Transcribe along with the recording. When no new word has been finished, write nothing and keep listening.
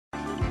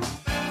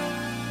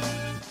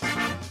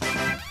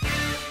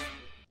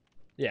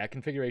Yeah,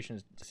 configuration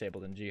is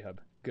disabled in G-Hub.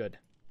 Good.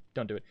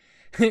 Don't do it.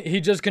 He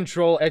just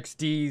Control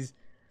XD's...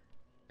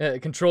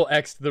 Control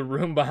X the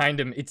room behind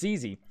him. It's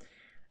easy.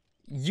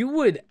 You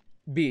would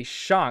be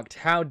shocked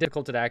how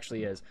difficult it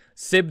actually is.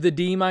 Sib the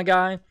D, my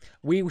guy.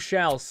 We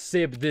shall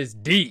sib this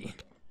D.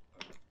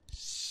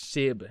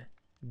 Sib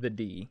the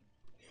D.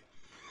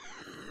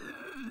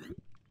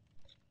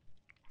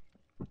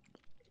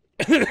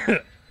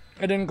 I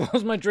didn't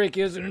close my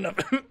trachea soon enough.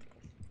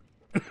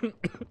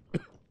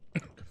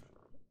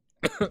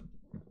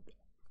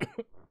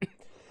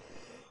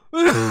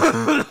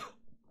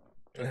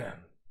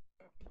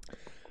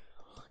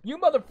 You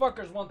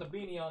motherfuckers want the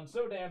beanie on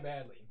so damn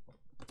badly.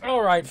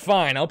 Alright,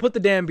 fine. I'll put the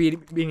damn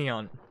beanie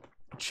on.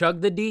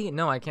 Chug the D?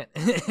 No, I can't.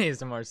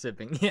 ASMR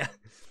sipping. Yeah.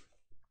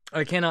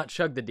 I cannot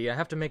chug the D. I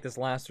have to make this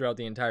last throughout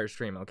the entire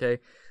stream, okay?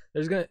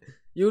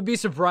 You would be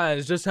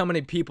surprised just how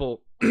many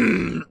people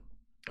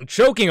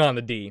choking on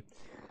the D.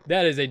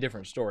 That is a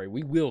different story.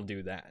 We will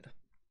do that.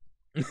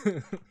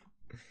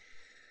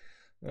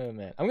 Oh,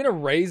 man. I'm going to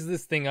raise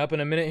this thing up in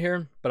a minute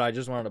here, but I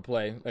just wanted to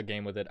play a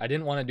game with it. I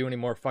didn't want to do any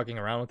more fucking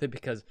around with it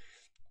because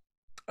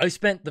I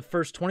spent the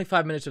first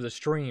 25 minutes of the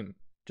stream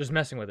just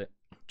messing with it.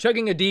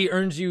 Chugging a D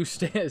earns you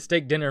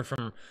steak dinner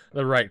from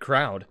the right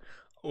crowd.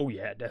 Oh,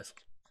 yeah, it does.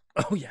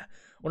 Oh, yeah.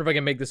 Wonder if I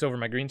can make this over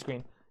my green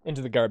screen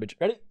into the garbage.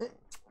 Ready?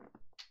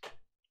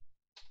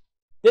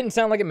 Didn't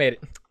sound like it made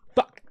it.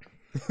 Fuck.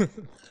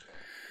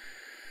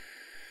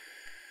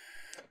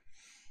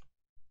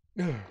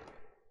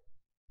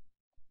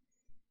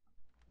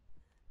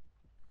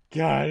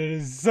 God, it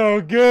is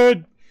so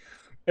good.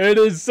 It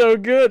is so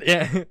good.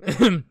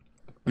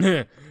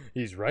 Yeah.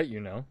 He's right, you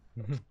know.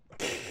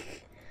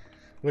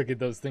 Look at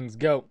those things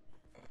go.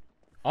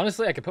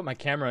 Honestly, I could put my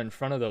camera in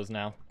front of those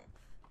now.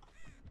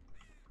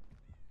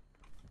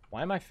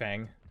 Why am I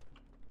Fang?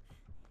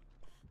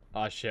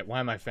 Aw, shit. Why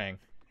am I Fang?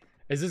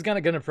 Is this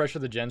gonna pressure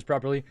the gens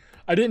properly?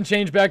 I didn't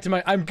change back to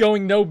my... I'm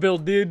going no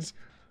build, dudes.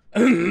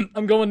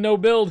 I'm going no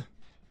build.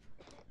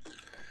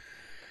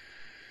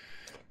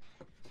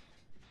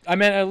 I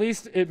mean, at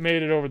least it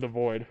made it over the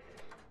void.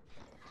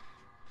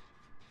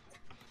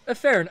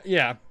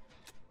 Yeah.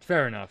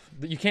 Fair enough.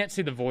 You can't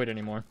see the void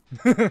anymore.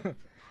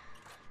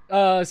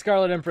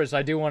 Scarlet Empress,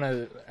 I do want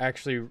to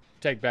actually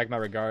take back my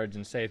regards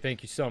and say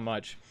thank you so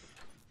much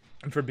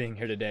for being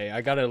here today.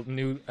 I got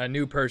a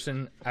new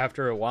person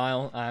after a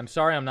while. I'm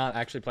sorry I'm not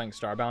actually playing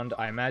Starbound.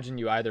 I imagine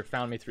you either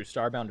found me through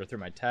Starbound or through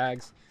my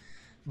tags.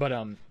 But,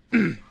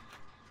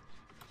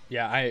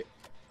 yeah,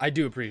 I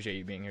do appreciate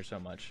you being here so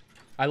much.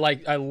 I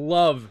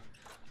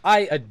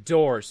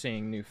adore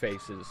seeing new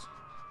faces.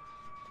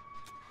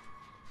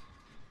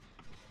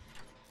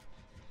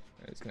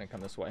 It's gonna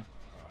come this way.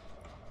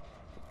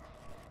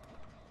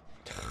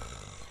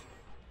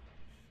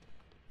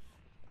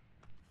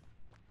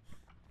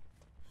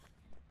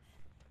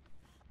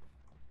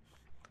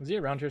 Is he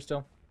around here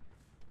still?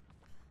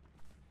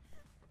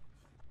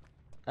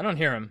 I don't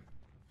hear him.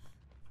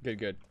 Good,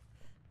 good.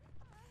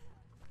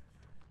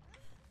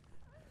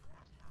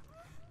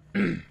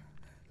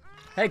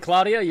 Hey,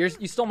 Claudia, you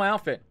stole my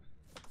outfit.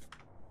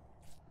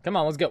 Come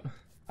on, let's go.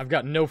 I've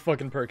got no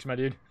fucking perks, my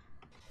dude.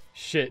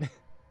 Shit.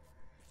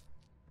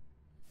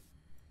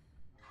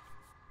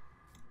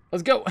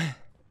 Let's go.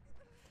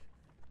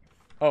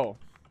 Oh,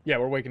 yeah,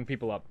 we're waking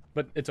people up,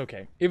 but it's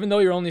okay. Even though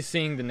you're only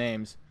seeing the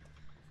names.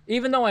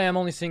 Even though I am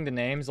only seeing the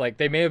names, like,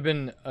 they may have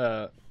been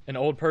an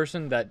old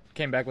person that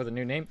came back with a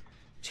new name.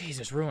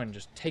 Jesus, Ruin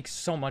just takes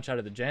so much out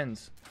of the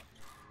gens.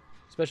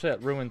 Especially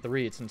at Ruin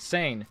 3, it's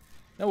insane.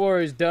 No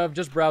worries, Dove,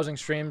 just browsing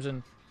streams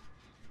and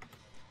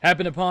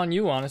happened upon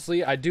you,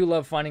 honestly. I do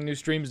love finding new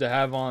streams to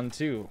have on,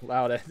 too.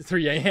 Loud at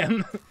 3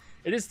 a.m.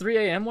 It is 3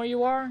 a.m. where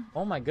you are?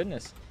 Oh, my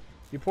goodness.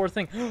 You poor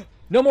thing.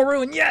 No more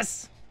Ruin,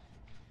 yes!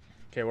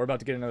 Okay, we're about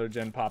to get another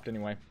gen popped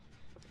anyway.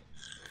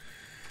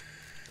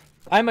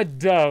 I'm a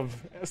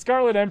dove.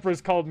 Scarlet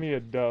Empress called me a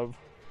dove.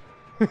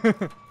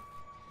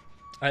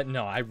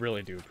 No, I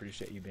really do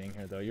appreciate you being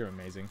here, though. You're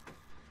amazing.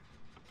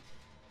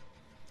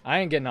 I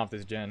ain't getting off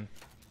this gen.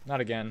 Not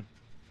again.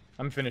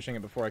 I'm finishing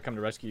it before I come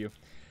to rescue you.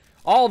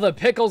 All the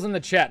pickles in the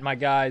chat, my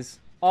guys.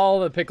 All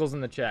the pickles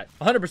in the chat.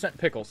 100%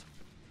 pickles.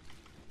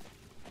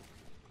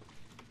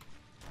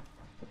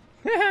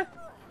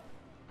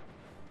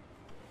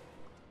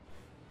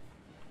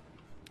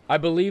 I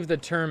believe the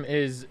term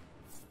is...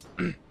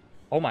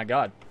 Oh my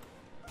god.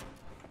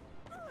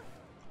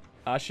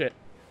 Ah, shit.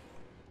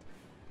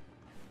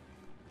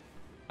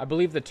 I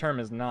believe the term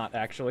is not,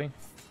 actually.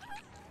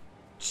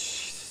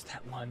 Jesus,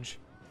 that lunge.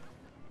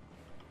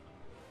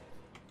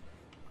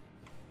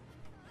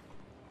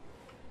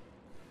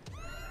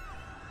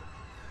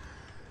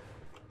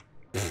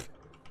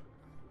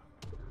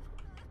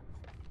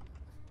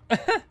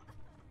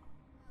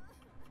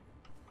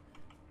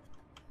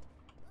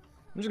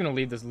 I'm just gonna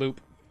leave this loop.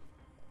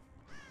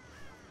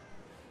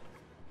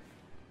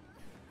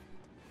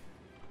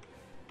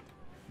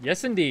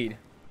 Yes, indeed.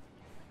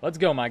 Let's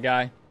go, my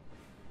guy.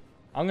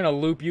 I'm gonna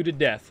loop you to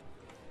death.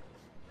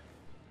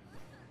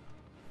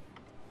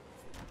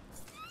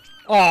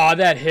 Aw,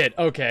 that hit.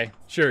 Okay.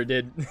 Sure it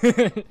did.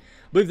 I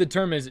believe the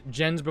term is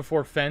gens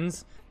before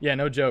fens. Yeah,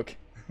 no joke.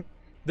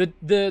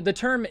 The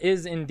term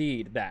is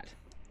indeed that.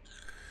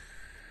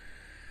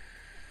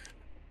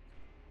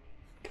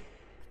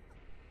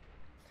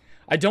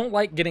 I don't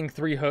like getting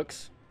 3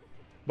 hooks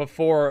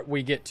before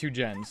we get 2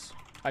 gens.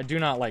 I do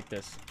not like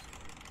this.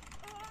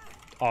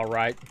 All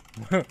right.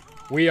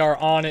 We are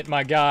on it,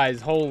 my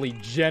guys. Holy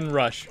gen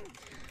rush.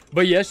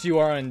 But yes, you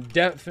are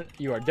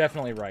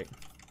definitely right.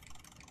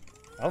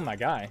 Oh my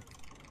guy.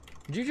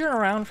 Did you turn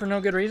around for no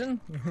good reason?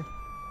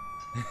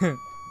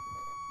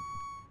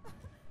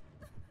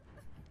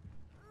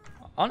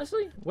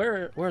 Honestly,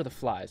 where are the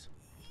flies?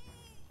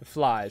 The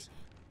flies.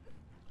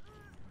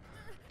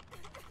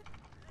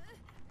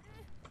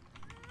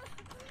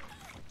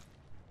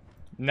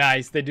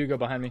 Nice, they do go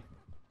behind me.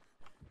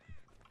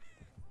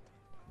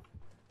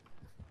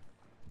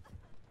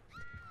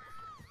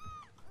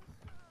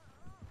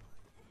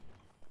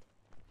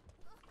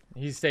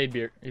 He stayed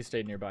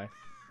nearby.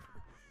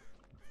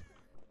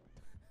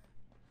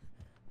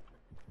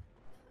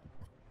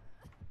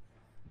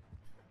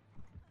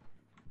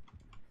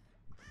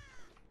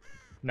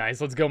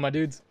 Nice, let's go, my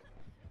dudes.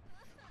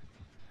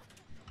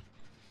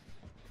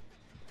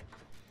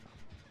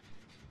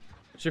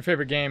 What's your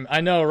favorite game? I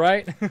know,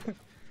 right?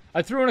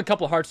 I threw in a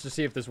couple hearts to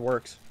see if this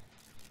works.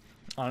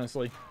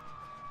 Honestly.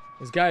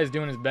 This guy is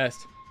doing his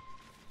best.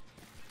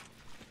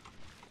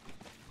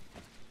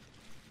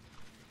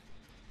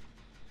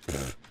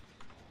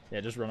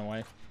 Yeah, just run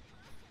away.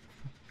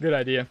 Good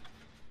idea.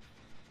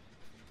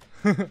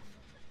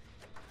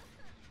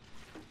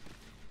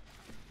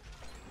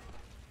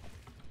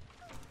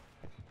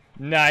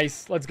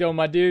 Nice. Let's go,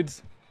 my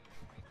dudes.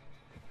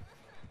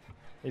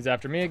 He's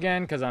after me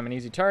again because I'm an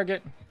easy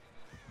target.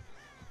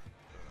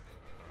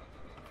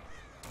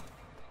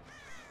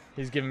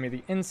 He's giving me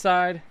the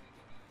inside.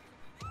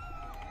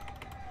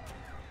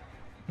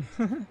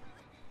 I'm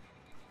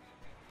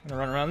gonna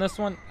run around this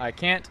one. I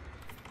can't.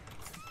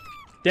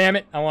 Damn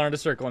it. I wanted to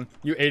circle him.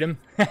 You ate him?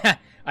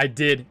 I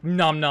did.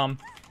 Nom nom.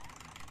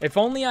 If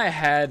only I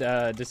had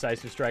a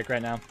decisive strike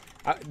right now.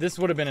 This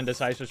would have been a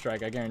decisive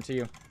strike, I guarantee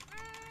you.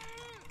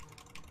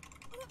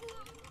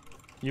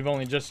 You've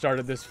only just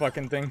started this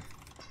fucking thing.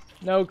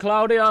 No,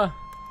 Claudia.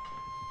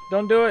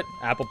 Don't do it.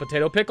 Apple,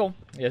 potato, pickle.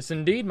 Yes,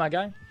 indeed, my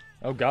guy.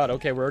 Oh, God.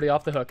 Okay, we're already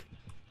off the hook.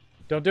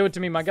 Don't do it to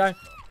me, my guy.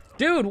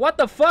 Dude, what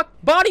the fuck?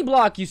 Body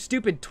block, you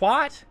stupid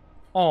twat.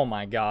 Oh,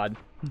 my God.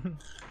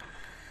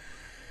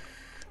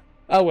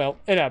 Oh, well.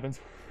 It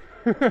happens.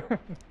 That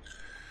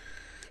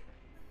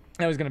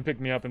was going to pick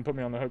me up and put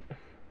me on the hook.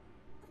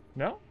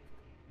 No?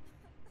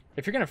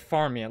 If you're going to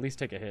farm me, at least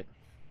take a hit.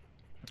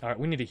 All right,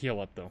 we need to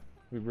heal up, though.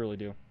 We really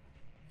do.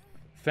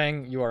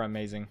 Fang, you are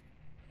amazing.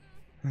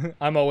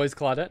 I'm always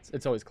Claudettes.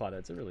 It's always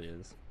Claudettes. It really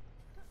is.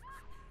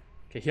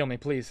 Okay, heal me,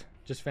 please.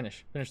 Just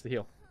finish. Finish the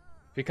heal.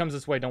 If he comes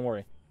this way, don't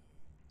worry.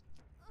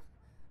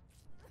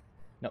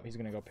 No, he's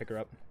going to go pick her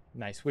up.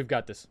 Nice. We've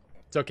got this.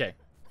 It's okay.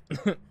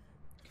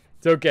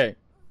 It's okay.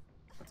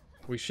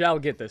 We shall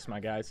get this, my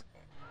guys.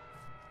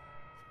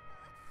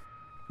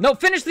 No,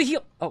 finish the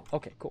heal. Oh,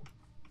 okay, cool.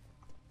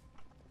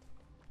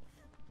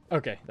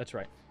 Okay, that's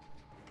right.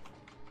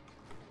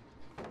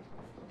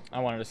 I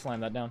wanted to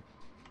slam that down.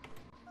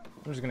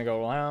 I'm just going to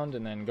go around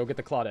and then go get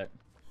the Claudette.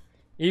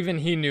 Even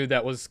he knew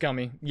that was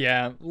scummy.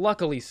 Yeah,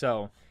 luckily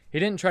so. He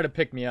didn't try to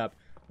pick me up.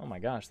 Oh my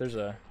gosh, there's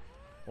a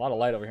lot of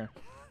light over here.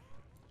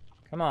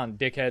 Come on,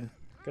 dickhead.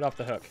 Get off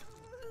the hook.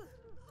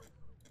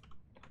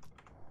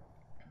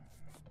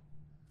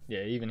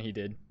 Yeah, even he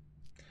did.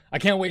 I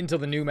can't wait until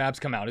the new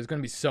maps come out. It's going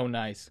to be so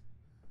nice.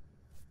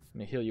 Let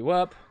me heal you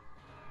up.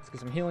 Let's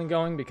get some healing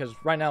going because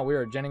right now we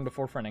are genning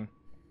before friending.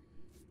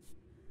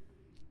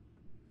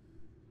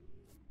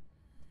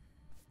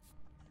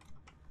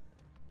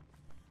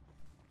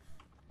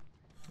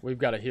 We've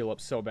got to heal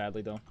up so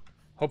badly, though.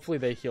 Hopefully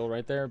they heal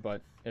right there,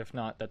 but if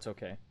not, that's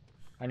okay.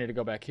 I need to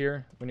go back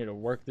here. We need to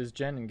work this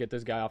gen and get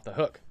this guy off the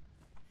hook.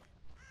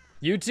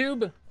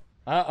 YouTube?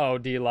 Uh-oh,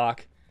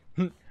 D-Lock.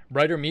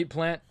 Brighter meat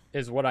plant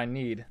is what I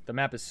need. The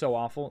map is so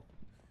awful.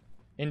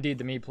 Indeed,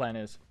 the meat plant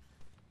is.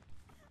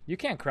 You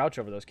can't crouch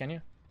over those, can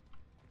you?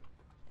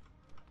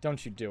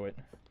 Don't you do it.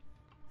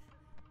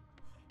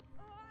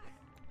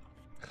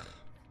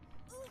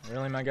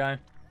 Really, my guy?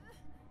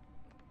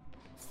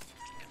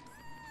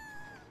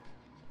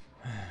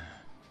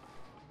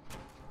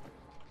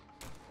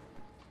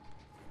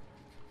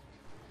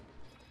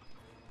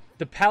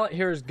 The pallet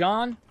here is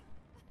gone.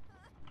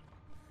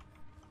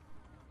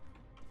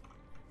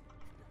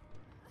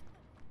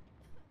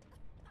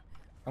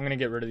 I'm going to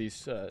get rid of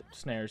these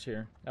snares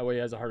here. That way he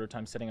has a harder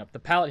time setting up. The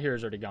pallet here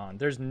is already gone.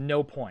 There's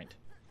no point.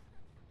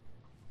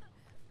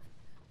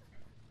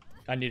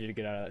 I needed to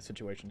get out of that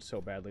situation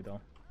so badly,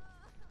 though.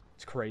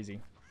 It's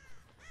crazy.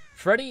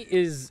 Freddy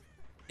is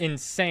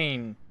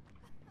insane.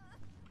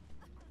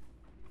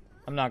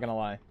 I'm not going to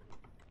lie.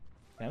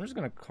 Okay, I'm just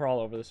going to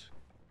crawl over this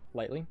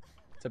lightly.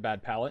 It's a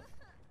bad pallet.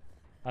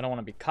 I don't want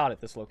to be caught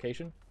at this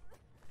location.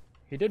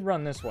 He did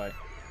run this way.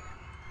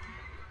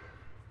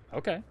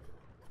 Okay.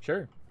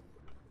 Sure.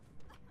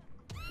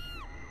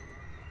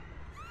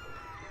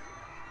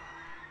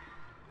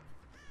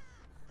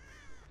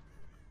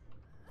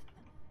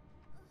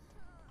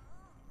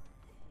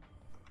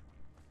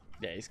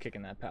 face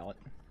kicking that pallet.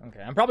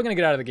 Okay, I'm probably gonna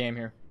get out of the game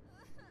here.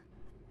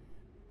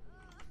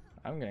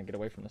 I'm gonna get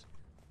away from this.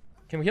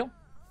 Can we heal?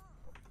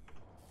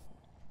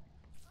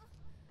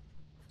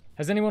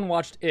 Has anyone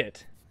watched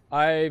It?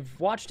 I've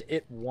watched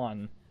It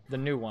 1, the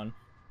new one.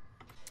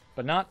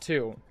 But not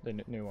 2,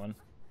 the new one.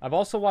 I've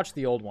also watched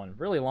the old one.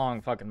 Really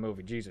long fucking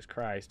movie. Jesus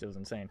Christ, it was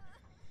insane.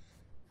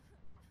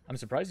 I'm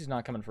surprised he's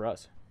not coming for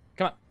us.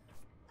 Come on.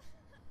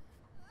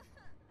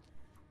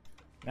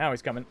 Now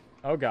he's coming.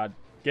 Oh god.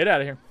 Get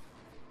out of here.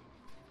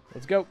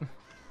 Let's go.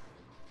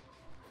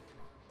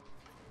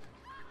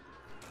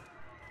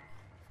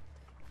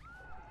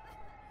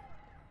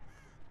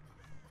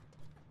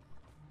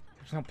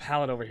 There's no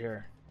pallet over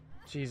here.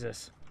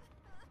 Jesus.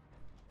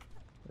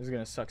 This is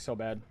gonna suck so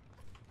bad.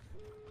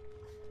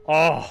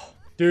 Oh,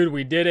 dude,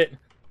 we did it.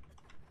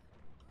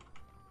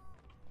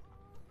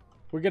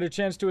 We get a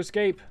chance to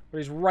escape, but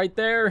he's right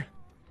there.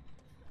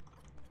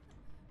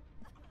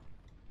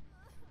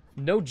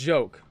 No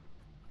joke.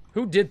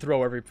 Who did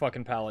throw every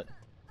fucking pallet?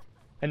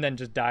 And then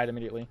just died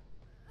immediately?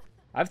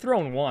 I've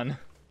thrown one.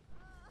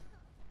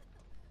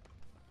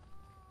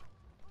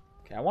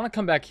 Okay, I want to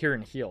come back here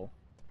and heal.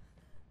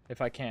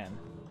 If I can.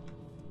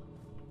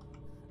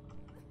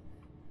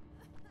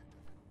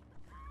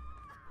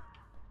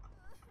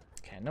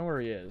 Okay, I know where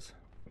he is.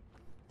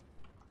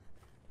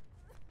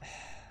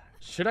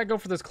 Should I go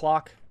for this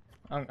clock?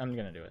 I'm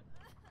gonna do it.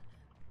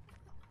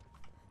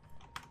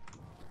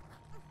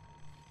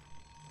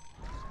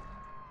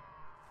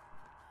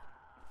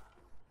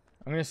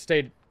 I'm gonna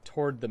stay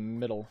toward the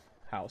middle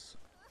house.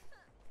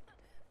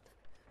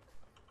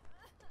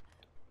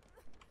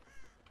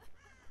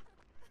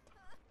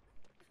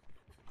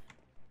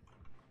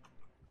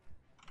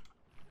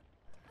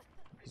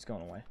 He's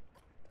going away.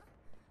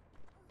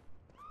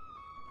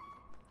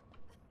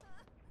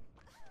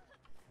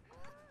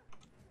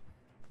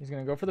 He's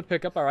gonna go for the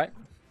pickup, alright.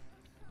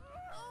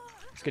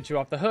 Let's get you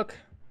off the hook.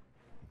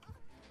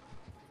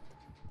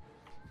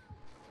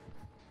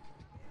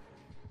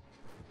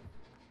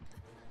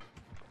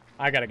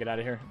 I gotta get out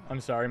of here. I'm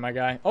sorry, my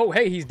guy. Oh,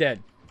 hey, he's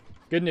dead.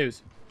 Good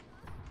news.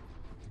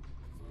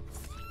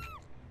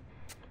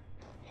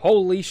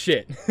 Holy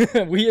shit.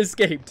 We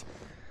escaped.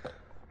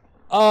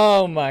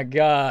 Oh my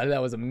god,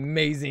 that was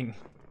amazing.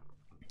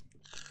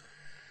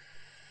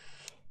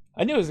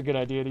 I knew it was a good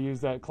idea to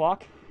use that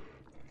clock.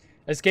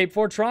 Escape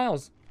 4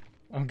 trials.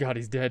 Oh god,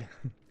 he's dead.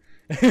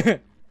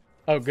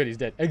 Oh good, he's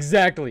dead.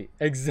 Exactly,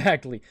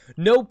 exactly.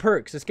 No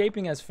perks,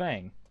 escaping as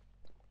Fang.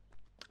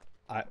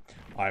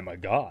 I'm a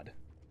god.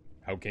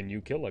 How can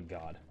you kill a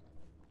god?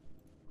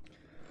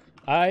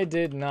 I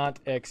did not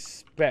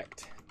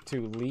expect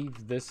to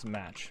leave this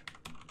match.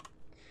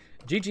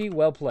 GG,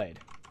 well played.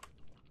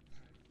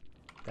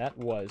 That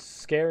was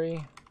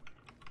scary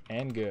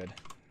and good.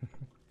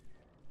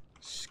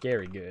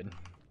 Scary good.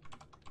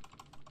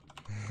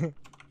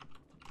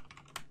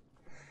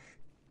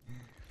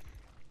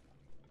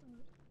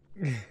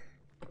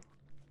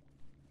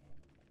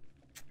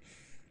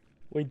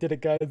 We did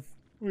it, guys.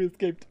 We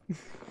escaped.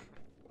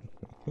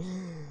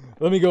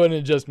 Let me go ahead and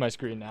adjust my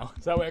screen now.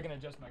 So that way I can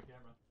adjust my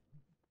camera.